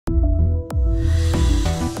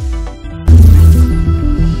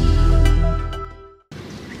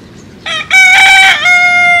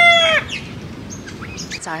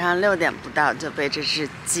上6点不到就被这只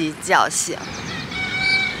鸡叫醒。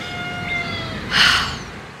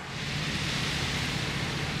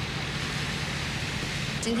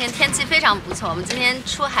今天天气非常不错，我们今天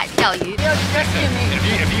出海钓鱼。If you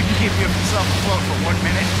can keep yourself afloat for 1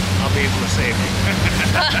 minute, I'll be able to save you.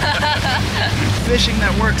 Fishing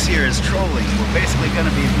that works here is trolling. We're basically going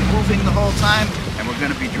to be moving the whole time, and we're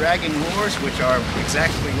going to be dragging lures, which are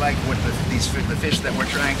exactly like what the fish that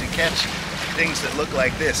we're trying to catch. Things that look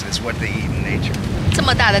like this is what they eat in nature. 这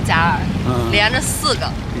么大的假饵，连着4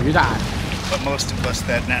个。鱼大。 But most of us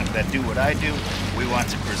that do what I do, we want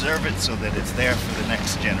to preserve it so that it's there for the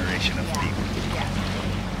next generation of people.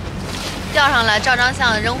 钓上来照张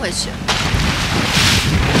相扔回去。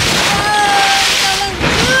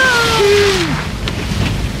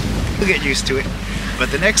We'll get used to it.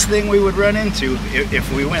 But the next thing we would run into,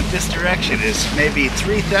 if we went this direction, is maybe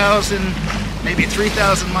 3,000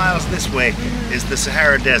 miles this way, is the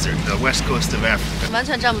Sahara Desert, the west coast of Africa. 完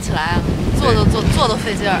全站不起来啊，坐都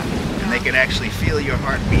费劲儿。 And they can actually feel your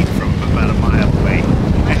heartbeat from about a mile away.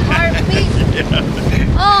 Heartbeat?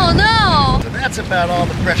 Oh no! So that's about all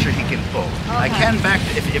the pressure he can pull. Okay. I can back,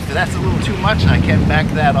 if that's a little too much, I can back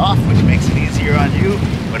that off, which makes it easier on you,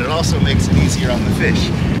 but it also makes it easier on the fish.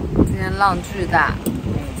 今天浪巨大，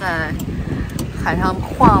在海上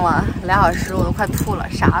晃了2小时，我都快吐了，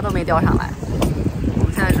啥都没钓上来。我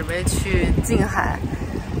们现在准备去近海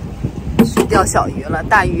去钓小鱼了，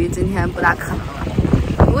大鱼今天不大可能了。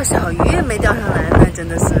 如果小鱼也没钓上来，那真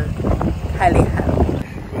的是太厉害了。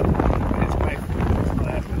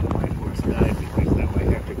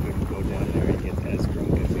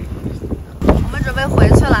我们准备回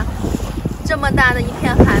去了。这么大的一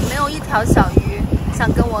片海，没有一条小鱼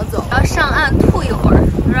想跟我走，要上岸吐一会儿，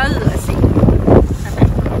有点恶心。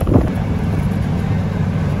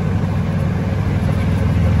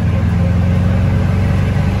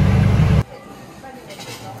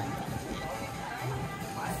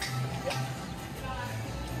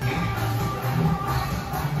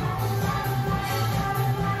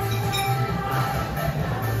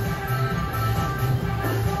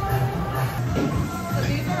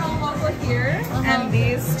 And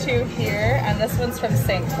these 2 here, and this one's from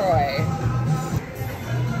St. Croix.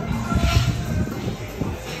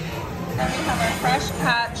 Then we have our fresh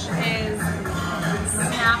catch is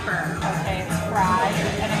snapper. Okay, it's fried,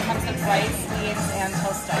 and it comes with rice, beans, and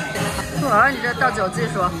toasted. 兔儿，你这倒酒技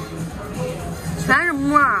术，全是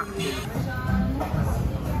沫儿。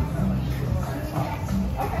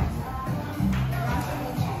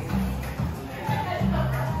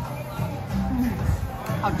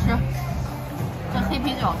好吃。 这黑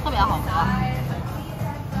啤酒特别好喝，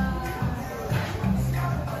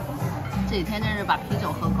这几天真是把啤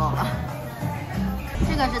酒喝够了。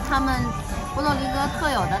这个是他们波多黎各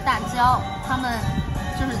特有的大椒，他们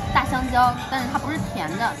就是大香蕉，但是它不是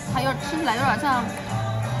甜的，它吃起来有点像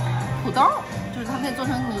土豆，就是它可以做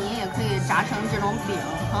成泥，也可以炸成这种饼，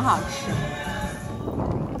很好吃。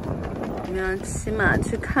我们要骑马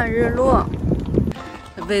去看日落，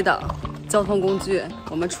味道。 交通工具，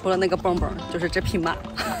我们除了那个蹦蹦，就是这匹马，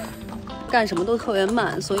干什么都特别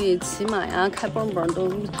慢，所以骑马呀、开蹦蹦都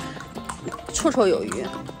绰绰有余，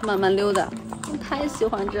慢慢溜达。我太喜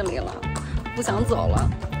欢这里了，不想走了，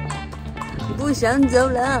不想走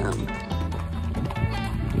了。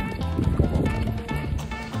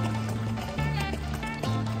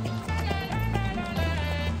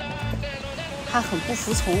他很不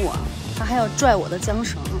服从我，他还要拽我的缰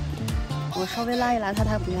绳。 我稍微拉一拉他，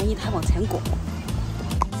他不愿意，他往前拱。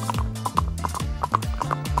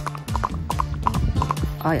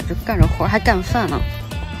哎呀，这干着活还干饭呢。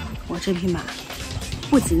我这匹马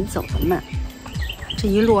不仅走得慢，这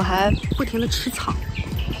一路还不停地吃草，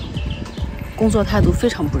工作态度非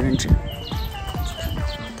常不认真。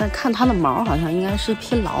但看它的毛，好像应该是一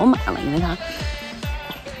匹老马了，因为它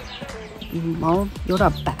毛有点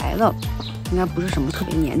白了，应该不是什么特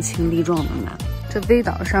别年轻力壮的马。 这威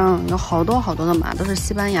岛上有好多的马，都是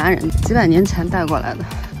西班牙人几百年前带过来的。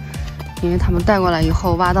因为他们带过来以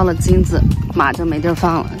后挖到了金子，马就没地儿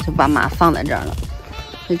放了，就把马放在这儿了。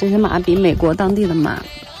所以这些马比美国当地的马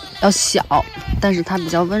要小，但是它比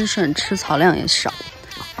较温顺，吃草量也少。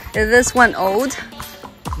Is this one old?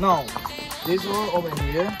 No, this one over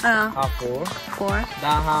here have 4.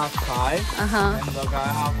 That have 5. And the guy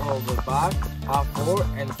have over back have 4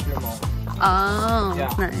 and 3 more. Oh, yeah.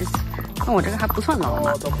 Nice. 那我这个还不算老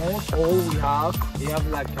马。 The most old we have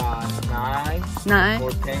like 9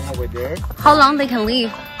 or 10 over there. How long they can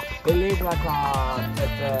live? They live like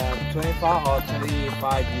at 25 or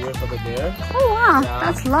 25 years over there. Oh wow, yeah.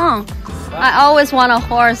 That's long. I always want a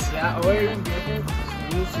horse. Yeah, very important.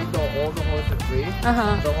 You see the all the horses free.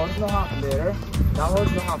 The horse will have litter. That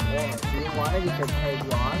horse will have owner. Do you want it? You can take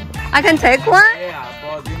one. I can take one? Yeah,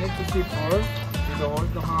 but you need to see first. If the horse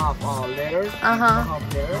don't have litter, don't have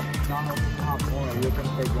litter. That horse will have owner. You can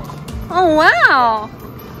take one. Oh wow!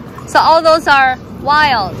 So all those are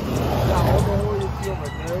wild. Yeah, all the horses you see over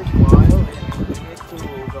there is wild, and you need to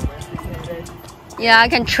domesticate it. Yeah, I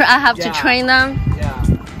can. I have to train them. Yeah.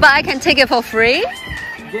 But I can take it for free.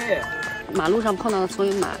 Yeah. 马路上碰到的所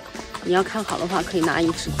有马，你要看好的话，可以拿一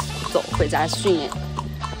只走回家训练。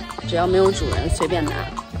只要没有主人，随便拿。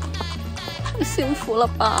太幸福了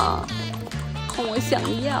吧！我想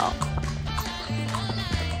要。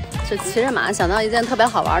这骑着马想到一件特别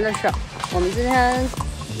好玩的事儿。我们今天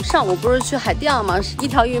上午不是去海钓吗？一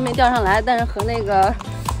条鱼没钓上来，但是和那个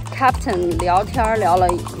Captain 聊天聊了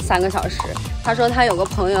3个小时。他说他有个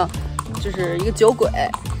朋友，就是一个酒鬼。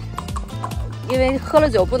因为喝了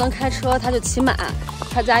酒不能开车，他就骑马。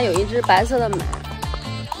他家有一只白色的马，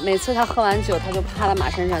每次他喝完酒，他就趴在马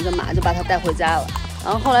身上，这马就把他带回家了。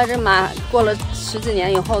然后后来这马过了10几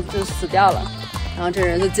年以后就死掉了，然后这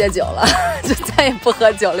人就戒酒了，就再也不喝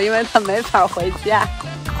酒了，因为他没法回家。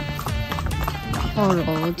浩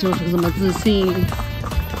柔就是这么自信。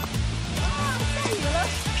下雨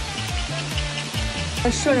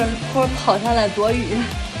了，顺着坡跑下来躲雨。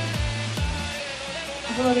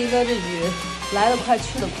波多黎各这雨来得快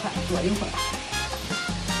去得快，躲一会儿。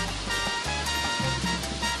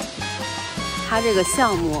它这个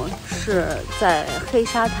项目是在黑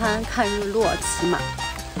沙滩看日落骑马。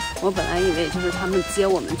我本来以为就是他们接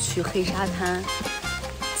我们去黑沙滩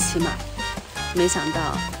骑马，没想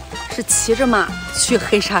到是骑着马去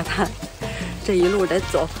黑沙滩，这一路得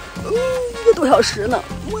走1个多小时呢。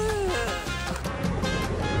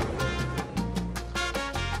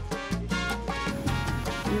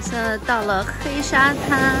现在到了黑沙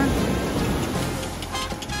滩，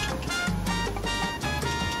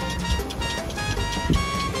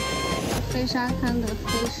黑沙滩的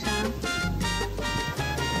黑沙，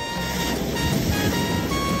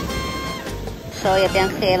手也变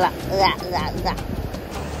黑了。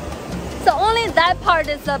So only that part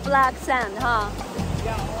is the black sand, huh?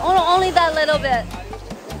 Only that little bit.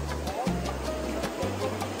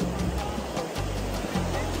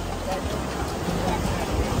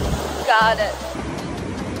 Got it.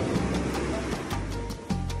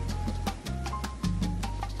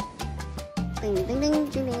 叮叮叮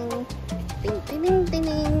叮叮叮叮叮叮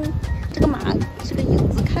叮，这个马这个影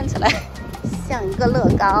子看起来像一个乐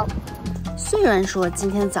高。虽然说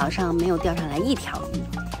今天早上没有钓上来一条鱼，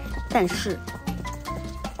但是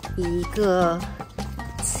以一个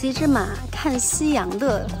骑着马看夕阳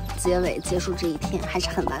的结尾结束这一天，还是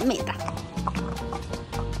很完美的。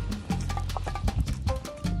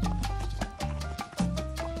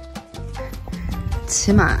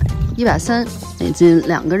骑马130美金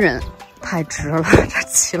2个人，太值了！这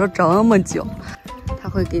骑了这么久，他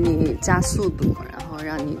会给你加速度，然后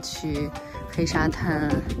让你去黑沙滩，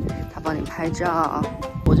他帮你拍照。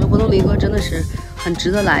我觉得波多黎各真的是很值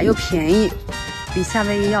得来，又便宜，比夏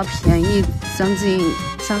威夷要便宜将近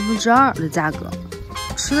2/3的价格，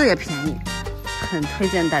吃的也便宜，很推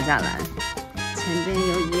荐大家来。前边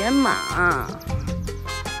有野马，好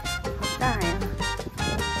大呀！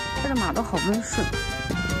它的马都好温顺。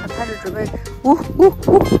他是准备，我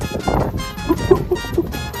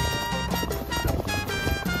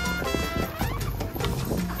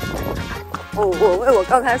为我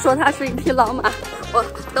刚才说它是一匹老马，我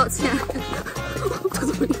道歉。我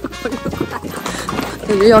怎么越快？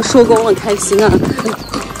感觉要收工了，开心啊！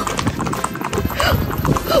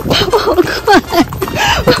跑好快，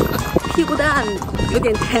屁股蛋有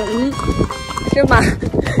点疼。这马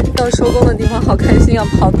到收工的地方好开心啊，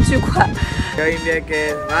跑得巨快。Going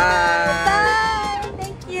Vieques, bye.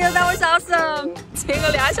 Thank you, that was awesome. 骑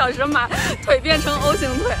个2小时马，腿变成 O 型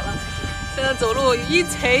腿了。现在走路一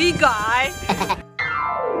踩一改。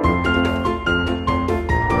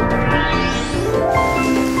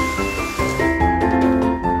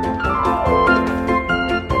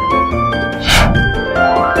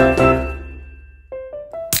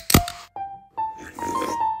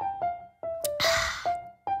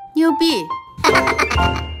牛逼！